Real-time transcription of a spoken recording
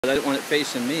But I didn't want it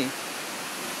facing me.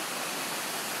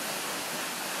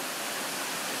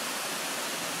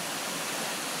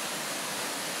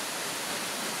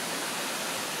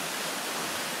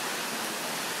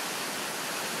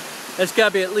 It's got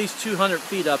to be at least 200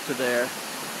 feet up to there.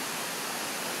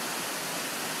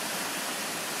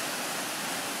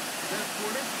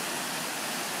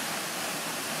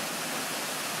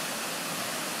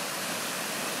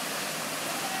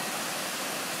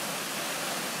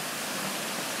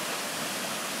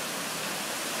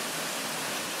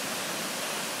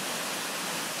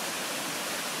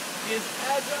 Is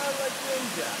agile like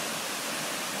ninja.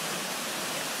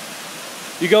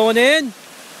 You going in?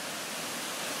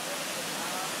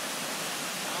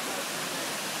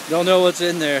 Don't know what's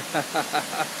in there.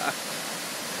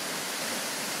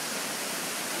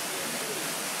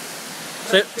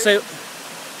 So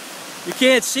you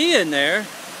can't see in there.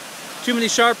 Too many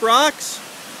sharp rocks.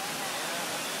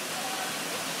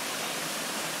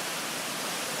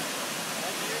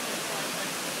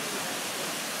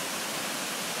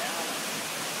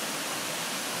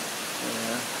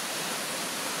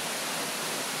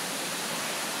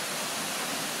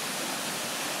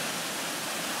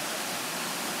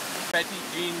 Petit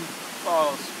Jean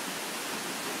Falls.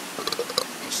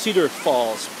 Cedar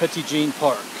Falls, Petit Jean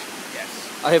Park.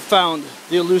 Yes. I have found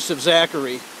the elusive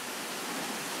Zachary.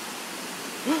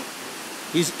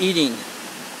 He's eating.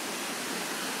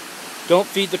 Don't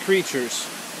feed the creatures.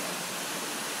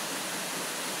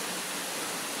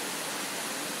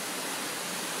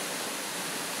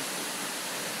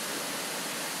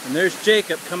 And there's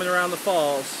Jacob coming around the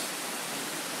falls.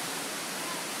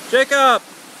 Jacob!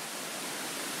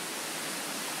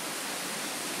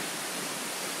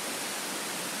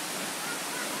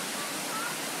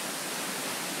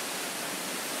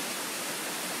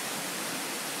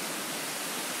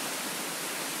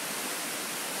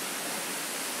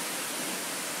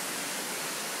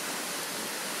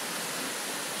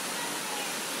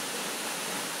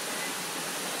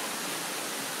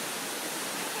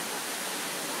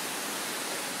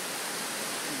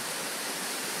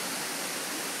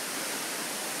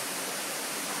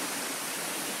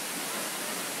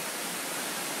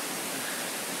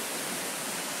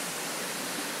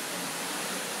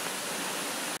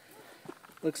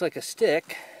 Looks like a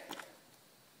stick.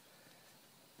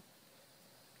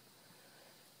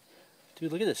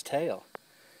 Dude, look at this tail.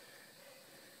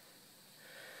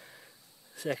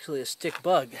 It's actually a stick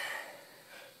bug.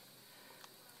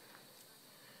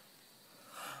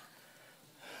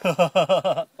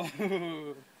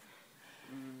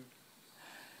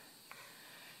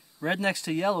 Red next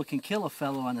to yellow can kill a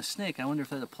fellow on a snake. I wonder if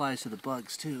that applies to the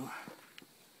bugs too.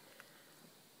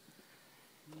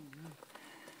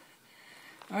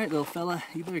 All right, little fella,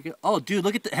 you better go. Oh, dude,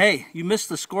 look at the. Hey, you missed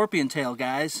the scorpion tail,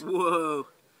 guys. Whoa.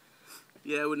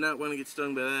 Yeah, I would not want to get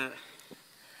stung by that.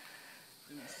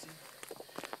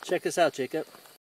 Check this out, Jacob.